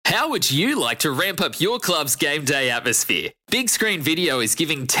How would you like to ramp up your club's game day atmosphere? Big Screen Video is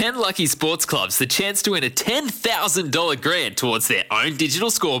giving 10 lucky sports clubs the chance to win a $10,000 grant towards their own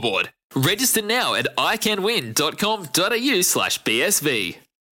digital scoreboard. Register now at iCanWin.com.au/BSV.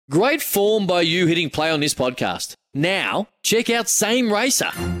 Great form by you hitting play on this podcast. Now, check out Same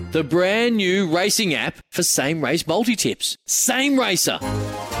Racer, the brand new racing app for same race multi-tips. Same Racer.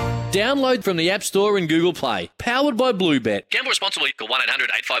 Download from the App Store and Google Play. Powered by Bluebet. Gamble responsibly. Call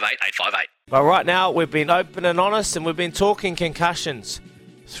 1-800-858-858. But right now, we've been open and honest, and we've been talking concussions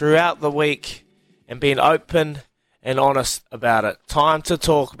throughout the week and being open and honest about it. Time to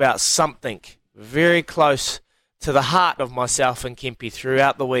talk about something very close to the heart of myself and Kempy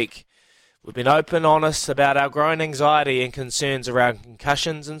throughout the week. We've been open and honest about our growing anxiety and concerns around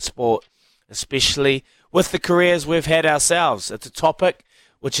concussions in sport, especially with the careers we've had ourselves. It's a topic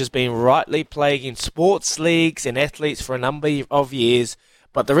which has been rightly plaguing sports leagues and athletes for a number of years,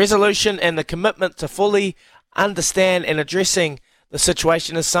 but the resolution and the commitment to fully understand and addressing the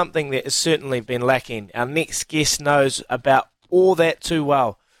situation is something that has certainly been lacking. Our next guest knows about all that too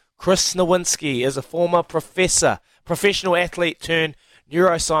well. Chris Nowinski is a former professor, professional athlete turned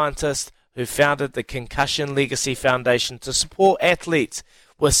neuroscientist who founded the Concussion Legacy Foundation to support athletes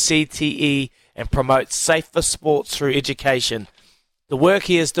with CTE and promote safer sports through education. The work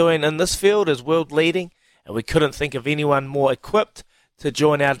he is doing in this field is world-leading, and we couldn't think of anyone more equipped to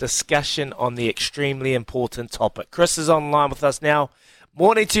join our discussion on the extremely important topic. Chris is online with us now.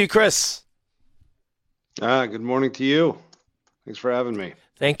 Morning to you, Chris. Good morning to you. Thanks for having me.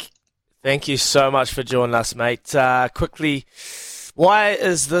 Thank you so much for joining us, mate. Quickly, why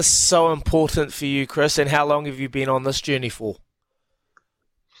is this so important for you, Chris, and how long have you been on this journey for?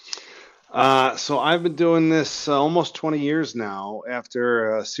 So I've been doing this almost 20 years now.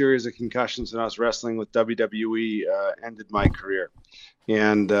 After a series of concussions when I was wrestling with WWE ended my career.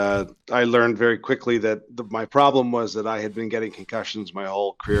 And I learned very quickly that my problem was that I had been getting concussions my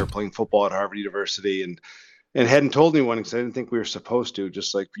whole career playing football at Harvard University and hadn't told anyone because I didn't think we were supposed to,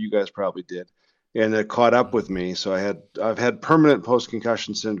 just like you guys probably did. And it caught up with me. So I've had permanent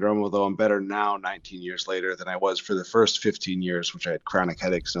post-concussion syndrome, although I'm better now 19 years later than I was for the first 15 years, which I had chronic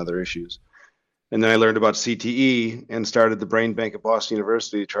headaches and other issues. And then I learned about CTE and started the Brain Bank at Boston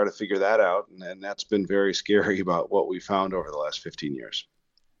University to try to figure that out. And that's been very scary about what we found over the last 15 years.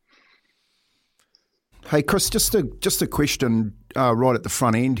 Hey, Chris, just a question right at the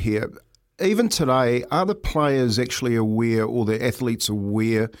front end here. Even today, are the players actually aware or the athletes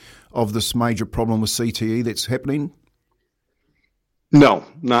aware of this major problem with CTE that's happening? No,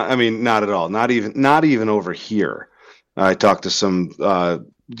 not at all. Not even over here. I talked to some,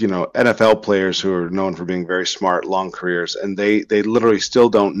 NFL players who are known for being very smart, long careers, and they literally still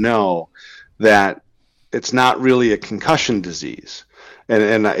don't know that it's not really a concussion disease.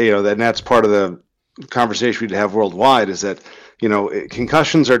 And that's part of the conversation we'd have worldwide is that,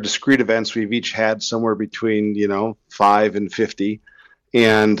 concussions are discrete events we've each had somewhere between, 5 and 50.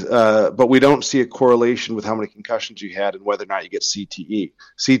 But we don't see a correlation with how many concussions you had and whether or not you get CTE.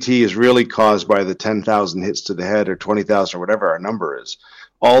 CTE is really caused by the 10,000 hits to the head or 20,000 or whatever our number is.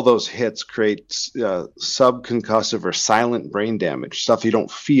 All those hits create subconcussive or silent brain damage, stuff you don't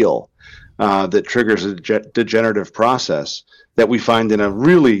feel that triggers a degenerative process that we find in a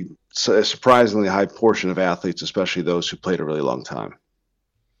really surprisingly high portion of athletes, especially those who played a really long time.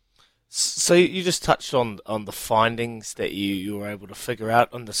 So you just touched on the findings that you were able to figure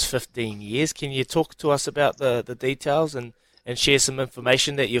out on this 15 years. Can you talk to us about the details and share some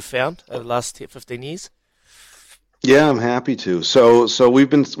information that you've found over the last 15 years? Yeah, I'm happy to. So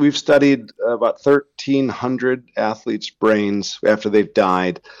we've studied about 1,300 athletes' brains after they've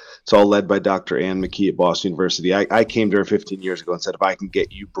died. It's all led by Dr. Ann McKee at Boston University. I came to her 15 years ago and said, if I can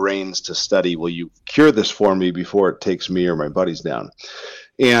get you brains to study, will you cure this for me before it takes me or my buddies down?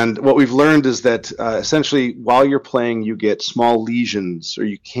 And what we've learned is that essentially while you're playing, you get small lesions, or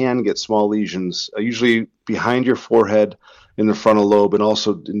you can get small lesions, usually behind your forehead, in the frontal lobe, and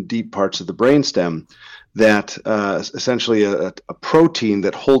also in deep parts of the brainstem, that essentially a protein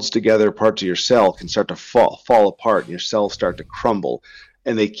that holds together parts of your cell can start to fall apart, and your cells start to crumble.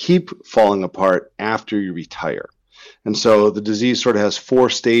 And they keep falling apart after you retire. And so the disease sort of has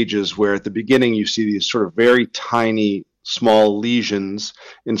 4 stages where at the beginning you see these sort of very tiny, small lesions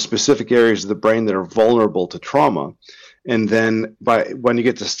in specific areas of the brain that are vulnerable to trauma. And then when you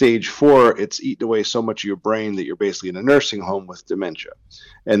get to stage 4, it's eaten away so much of your brain that you're basically in a nursing home with dementia.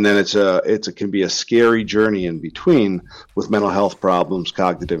 And then it can be a scary journey in between with mental health problems,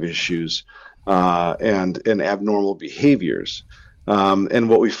 cognitive issues, and abnormal behaviors. And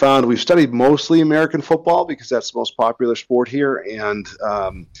what we found, we've studied mostly American football because that's the most popular sport here. And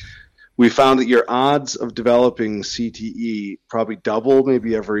we found that your odds of developing CTE probably double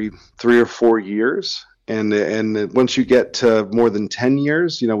maybe every 3 or 4 years. And once you get to more than 10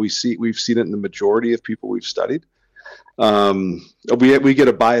 years, we've seen it in the majority of people we've studied. We get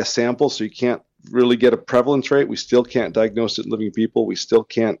a biased sample, so you can't really get a prevalence rate. We still can't diagnose it in living people. We still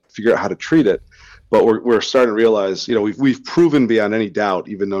can't figure out how to treat it. But we're starting to realize, we've proven beyond any doubt,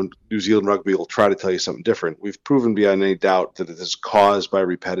 even though New Zealand Rugby will try to tell you something different, we've proven beyond any doubt that it is caused by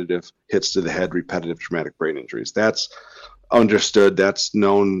repetitive hits to the head, repetitive traumatic brain injuries. That's understood. That's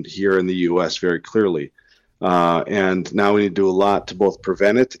known here in the U.S. very clearly. And now we need to do a lot to both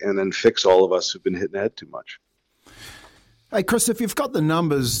prevent it and then fix all of us who've been hit in the head too much. Hey, Chris, if you've got the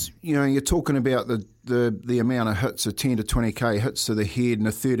numbers, you're talking about the amount of hits, the 10 to 20K hits to the head and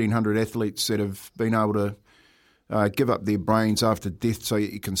the 1,300 athletes that have been able to give up their brains after death so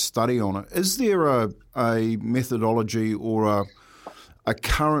you can study on it. Is there a methodology or a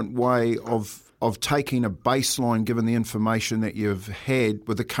current way of taking a baseline, given the information that you've had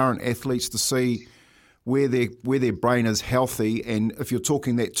with the current athletes, to see where their brain is healthy? And if you're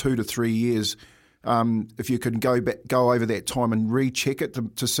talking that 2 to 3 years, if you can go over that time and recheck it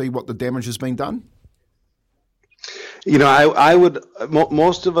to see what the damage has been done? I would,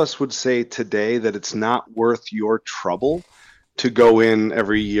 most of us would say today that it's not worth your trouble to go in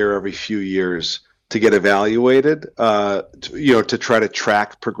every year, every few years to get evaluated, to try to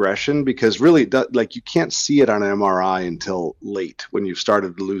track progression, because really, you can't see it on an MRI until late, when you've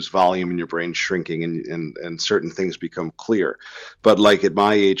started to lose volume and your brain's shrinking and certain things become clear. But like at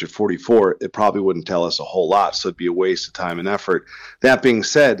my age of 44, it probably wouldn't tell us a whole lot, so it'd be a waste of time and effort. That being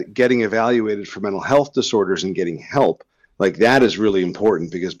said, getting evaluated for mental health disorders and getting help, that is really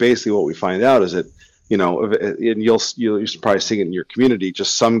important, because basically what we find out is that, and you're probably seeing it in your community,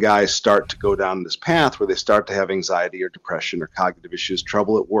 just some guys start to go down this path where they start to have anxiety or depression or cognitive issues,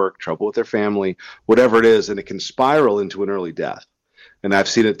 trouble at work, trouble with their family, whatever it is, and it can spiral into an early death. And I've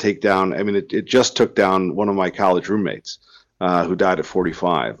seen it take down, it just took down one of my college roommates who died at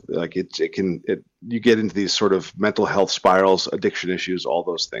 45. You get into these sort of mental health spirals, addiction issues, all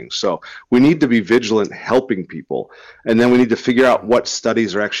those things. So we need to be vigilant helping people. And then we need to figure out what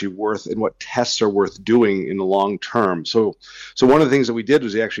studies are actually worth and what tests are worth doing in the long term. So one of the things that we did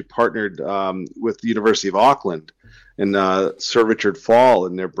was we actually partnered with the University of Auckland and Sir Richard Fall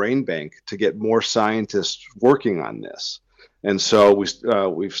and their brain bank to get more scientists working on this. And so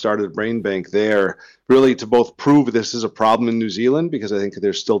we've started a brain bank there, really to both prove this is a problem in New Zealand, because I think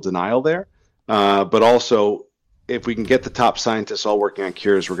there's still denial there, but also if we can get the top scientists all working on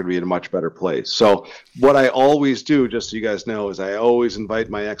cures, we're going to be in a much better place. So what I always do, just so you guys know, is I always invite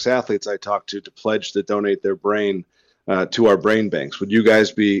my ex-athletes I talk to pledge to donate their brain to our brain banks. Would you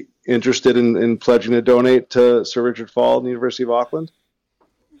guys be interested in pledging to donate to Sir Richard Fall and the University of Auckland?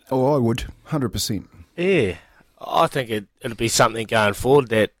 Oh, I would, 100%. Yeah. I think it'd be something going forward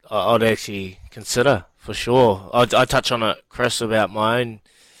that I'd actually consider, for sure. I touch on it, Chris, about my own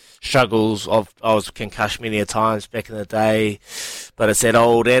struggles. I was concussed many a times back in the day, but it's that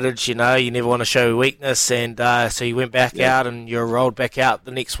old adage, you never want to show weakness, and so you went back out and you rolled back out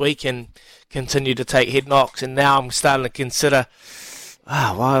the next week and continued to take head knocks, and now I'm starting to consider,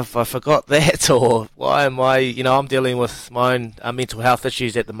 why have I forgot that? Or why am I, I'm dealing with my own mental health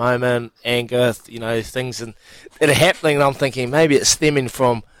issues at the moment, anger, things that are happening, and I'm thinking maybe it's stemming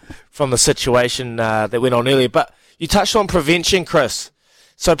from the situation that went on earlier. But you touched on prevention, Chris.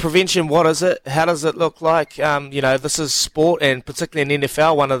 So prevention, what is it? How does it look like? This is sport, and particularly in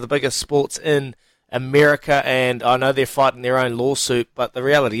NFL, one of the biggest sports in America, and I know they're fighting their own lawsuit, but the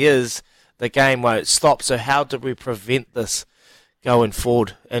reality is the game won't stop. So how do we prevent this going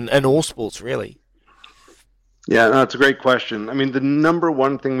forward in all sports, really? Yeah, no, it's a great question. The number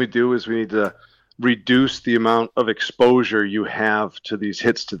one thing we do is we need to reduce the amount of exposure you have to these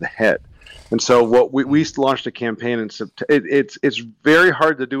hits to the head. And so what we launched a campaign in September. It's very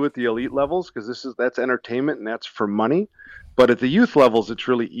hard to do at the elite levels, because that's entertainment and that's for money. But at the youth levels, it's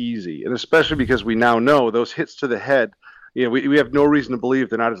really easy, and especially because we now know those hits to the head. We have no reason to believe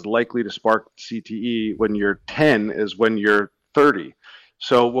they're not as likely to spark CTE when you're 10 as when you're 30.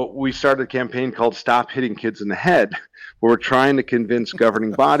 So what we started a campaign called Stop Hitting Kids in the Head, where we're trying to convince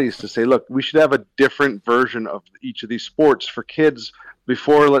governing bodies to say, look, we should have a different version of each of these sports for kids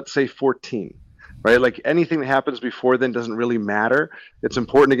before, let's say, 14, right? Anything that happens before then doesn't really matter. It's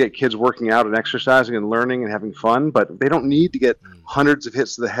important to get kids working out and exercising and learning and having fun, but they don't need to get hundreds of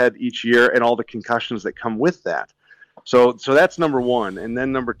hits to the head each year and all the concussions that come with that. So that's number one. And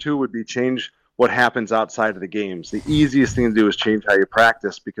then number two would be change what happens outside of the games. The easiest thing to do is change how you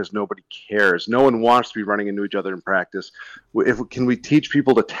practice because nobody cares. No one wants to be running into each other in practice. Can we teach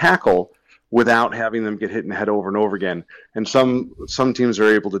people to tackle without having them get hit in the head over and over again? And some teams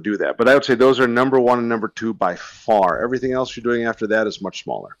are able to do that. But I would say those are number one and number two by far. Everything else you're doing after that is much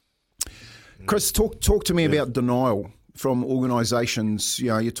smaller. Chris, talk to me about denial from organisations.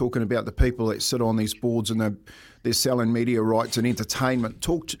 You're talking about the people that sit on these boards and they're selling media rights and entertainment.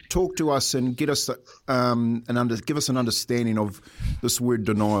 Talk to us and get us give us an understanding of this word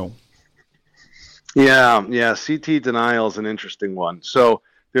denial. Yeah. CT denial is an interesting one. So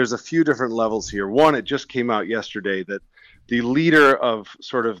there's a few different levels here. One, it just came out yesterday that the leader of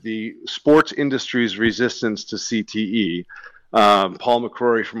sort of the sports industry's resistance to CTE, Paul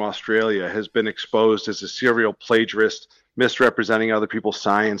McCrory from Australia, has been exposed as a serial plagiarist, misrepresenting other people's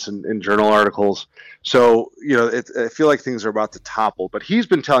science in journal articles. So, I feel like things are about to topple. But he's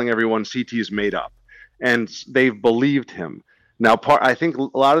been telling everyone CT is made up, and they've believed him. Now, I think a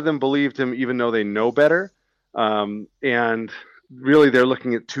lot of them believed him even though they know better. And really, they're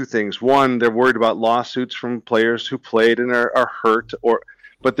looking at two things. One, they're worried about lawsuits from players who played and are hurt,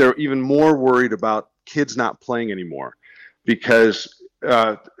 but they're even more worried about kids not playing anymore, because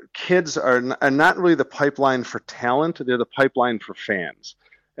kids are not really the pipeline for talent; they're the pipeline for fans.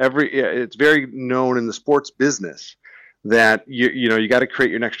 It's very known in the sports business that you got to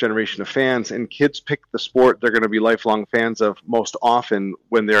create your next generation of fans, and kids pick the sport they're going to be lifelong fans of most often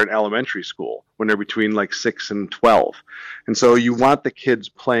when they're in elementary school, when they're between like 6 and 12. And so you want the kids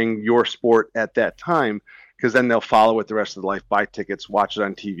playing your sport at that time, because then they'll follow it the rest of their life, buy tickets, watch it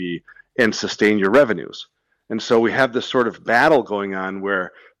on TV, and sustain your revenues. And so we have this sort of battle going on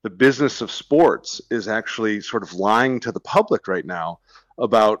where the business of sports is actually sort of lying to the public right now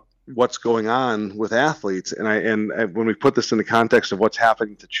about what's going on with athletes. And when we put this in the context of what's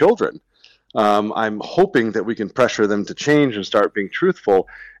happening to children, I'm hoping that we can pressure them to change and start being truthful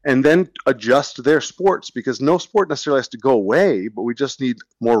and then adjust their sports, because no sport necessarily has to go away, but we just need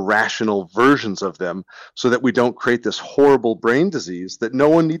more rational versions of them so that we don't create this horrible brain disease that no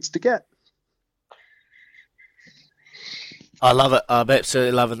one needs to get. I love it. I'm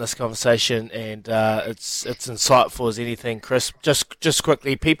absolutely loving this conversation, and it's insightful as anything. Chris, just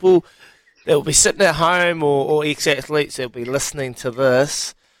quickly, people that will be sitting at home or ex-athletes that will be listening to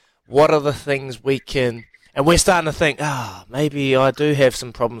this, what are the things we can, and we're starting to think, maybe I do have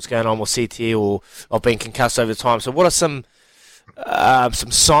some problems going on with CTE, or I've been concussed over time. So what are some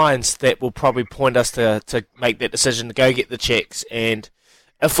signs that will probably point us to make that decision to go get the checks? And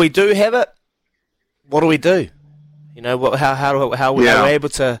if we do have it, what do we do? How are we able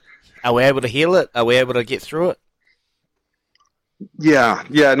to heal it? Are we able to get through it? Yeah.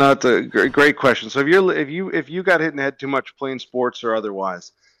 No, it's a great question. So if you got hit in the head too much playing sports or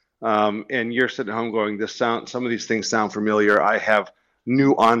otherwise, and you're sitting at home going, some of these things sound familiar. I have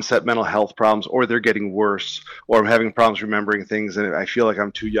new onset mental health problems, or they're getting worse, or I'm having problems remembering things, and I feel like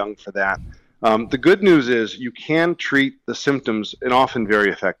I'm too young for that. The good news is you can treat the symptoms, and often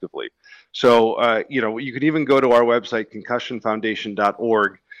very effectively. So, you can even go to our website,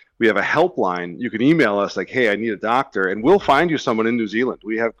 concussionfoundation.org. We have a helpline. You can email us like, hey, I need a doctor, and we'll find you someone in New Zealand.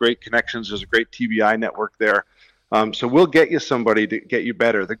 We have great connections. There's a great TBI network there. So we'll get you somebody to get you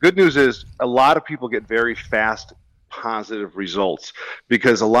better. The good news is a lot of people get very fast, positive results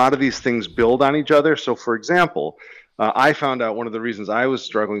because a lot of these things build on each other. So, for example, I found out one of the reasons I was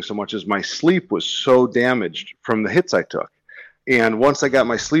struggling so much is my sleep was so damaged from the hits I took. And once I got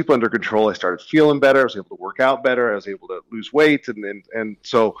my sleep under control, I started feeling better. I was able to work out better. I was able to lose weight. And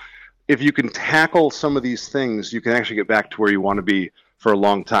so if you can tackle some of these things, you can actually get back to where you want to be for a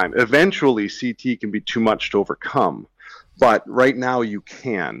long time. Eventually, CT can be too much to overcome. But right now, you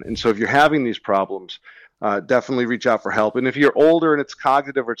can. And so if you're having these problems, definitely reach out for help. And if you're older and it's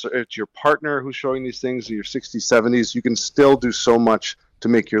cognitive, or it's your partner who's showing these things in your 60s, 70s, you can still do so much to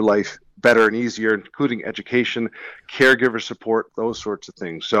make your life better and easier, including education, caregiver support, those sorts of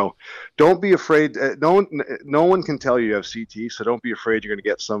things. So don't be afraid. No one can tell you have CT, so don't be afraid you're going to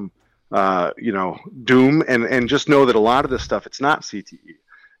get some, doom. And just know that a lot of this stuff, it's not CTE.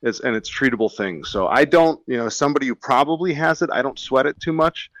 It's treatable things. So I don't, somebody who probably has it, I don't sweat it too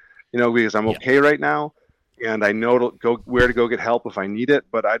much, because I'm okay right now. And I know where to go get help if I need it.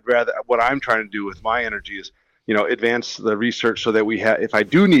 But what I'm trying to do with my energy is, advance the research so that we have, if I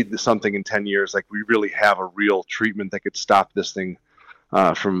do need something in 10 years, like we really have a real treatment that could stop this thing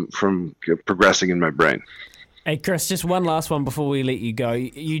from progressing in my brain. Hey, Chris, just one last one before we let you go.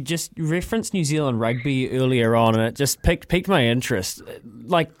 You just referenced New Zealand rugby earlier on, and it just piqued my interest.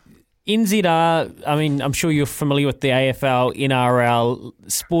 Like, NZR, I mean, I'm sure you're familiar with the AFL, NRL,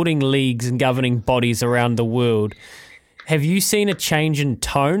 sporting leagues and governing bodies around the world. Have you seen a change in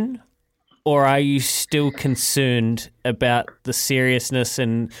tone, or are you still concerned about the seriousness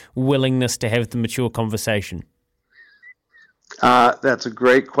and willingness to have the mature conversation? That's a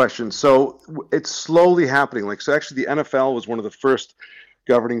great question. So it's slowly happening. So actually the NFL was one of the first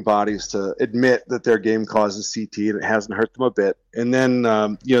governing bodies to admit that their game causes CT, and it hasn't hurt them a bit. And then,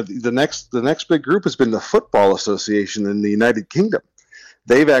 the next big group has been the Football Association in the United Kingdom.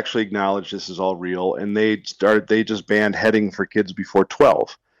 They've actually acknowledged this is all real, and they just banned heading for kids before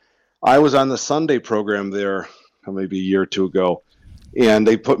 12. I was on the Sunday program there maybe a year or two ago, and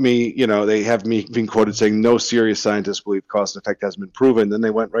they put me, they have me being quoted saying no serious scientists believe cause and effect hasn't been proven. Then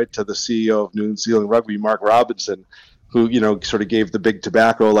they went right to the CEO of New Zealand Rugby, Mark Robinson, who, sort of gave the big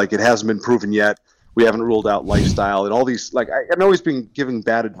tobacco, like it hasn't been proven yet. We haven't ruled out lifestyle and all these, I know he's been giving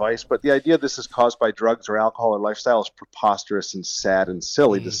bad advice, but the idea this is caused by drugs or alcohol or lifestyle is preposterous and sad and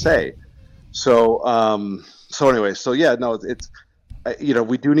silly to say. So anyway,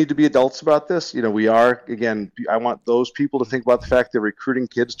 we do need to be adults about this. We are, again, I want those people to think about the fact they're recruiting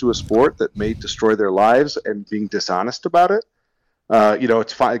kids to a sport that may destroy their lives and being dishonest about it.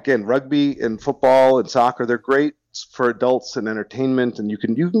 It's fine. Again, rugby and football and soccer, they're great for adults and entertainment, and you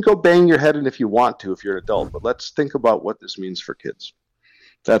can go bang your head in if you want to if you're an adult, but let's think about what this means for kids.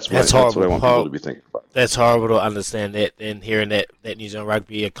 That's what I want people to be thinking about. That's horrible to understand that, and hearing that New Zealand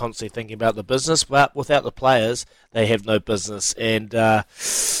Rugby are constantly thinking about the business, but without the players, they have no business. And I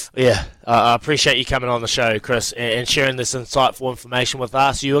appreciate you coming on the show, Chris, and sharing this insightful information with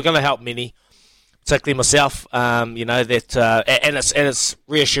us. You are going to help many, particularly myself. And it's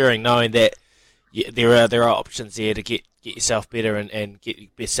reassuring knowing that there are options there to get yourself better and get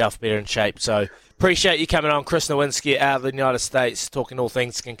yourself better in shape. So appreciate you coming on, Chris Nowinski out of the United States, talking all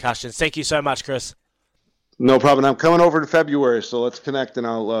things concussions. Thank you so much, Chris. No problem. I'm coming over in February, so let's connect, and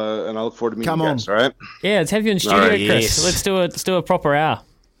I'll look forward to meeting you guys. All right? Yeah, let's have you in studio, right, Chris. yes. Let's do a proper hour.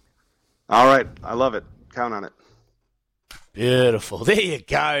 All right, I love it. Count on it. Beautiful. There you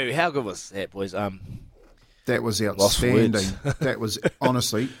go. How good was that, boys? That was outstanding. That was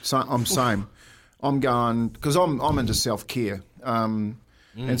honestly. I'm same. I'm going because I'm into self-care, and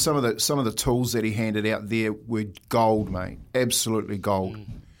some of the tools that he handed out there were gold, mate. Absolutely gold.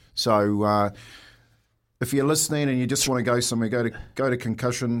 So if you're listening and you just want to go somewhere, go to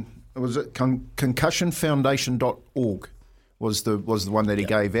concussion. Was it concussionfoundation.org was the one that he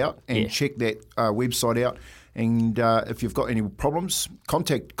gave out, and check that website out. And if you've got any problems,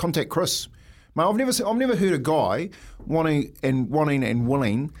 contact Chris. Mate, I've never heard a guy wanting and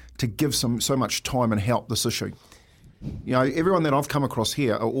willing to give so much time and help this issue. Everyone that I've come across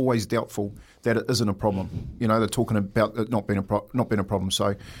here are always doubtful that it isn't a problem. They're talking about it not being a problem.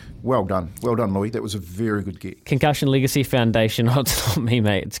 So, well done, Louis. That was a very good get. Concussion Legacy Foundation. Oh, it's not me,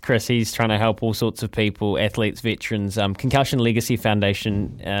 mate. It's Chris. He's trying to help all sorts of people, athletes, veterans. Concussion Legacy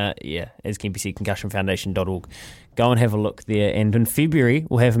Foundation. As can be seen, concussionfoundation.org. Go and have a look there. And in February,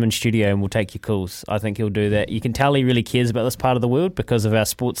 we'll have him in studio and we'll take your calls. I think he'll do that. You can tell he really cares about this part of the world because of our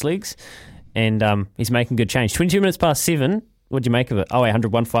sports leagues. And he's making good change. 22 minutes past 7. What'd you make of it?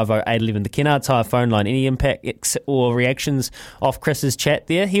 0800 150 811. The Kennards Hire phone line. Any impact or reactions off Chris's chat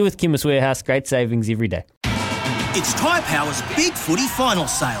there? Here with Chemist Warehouse. Great savings every day. It's Tyre Power's Big Footy Final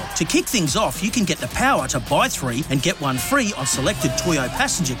Sale. To kick things off, you can get the power to buy 3 and get 1 free on selected Toyo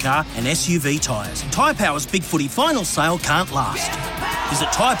passenger car and SUV tyres. Tyre Power's Big Footy Final Sale can't last. Visit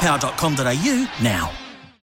tyrepower.com.au now.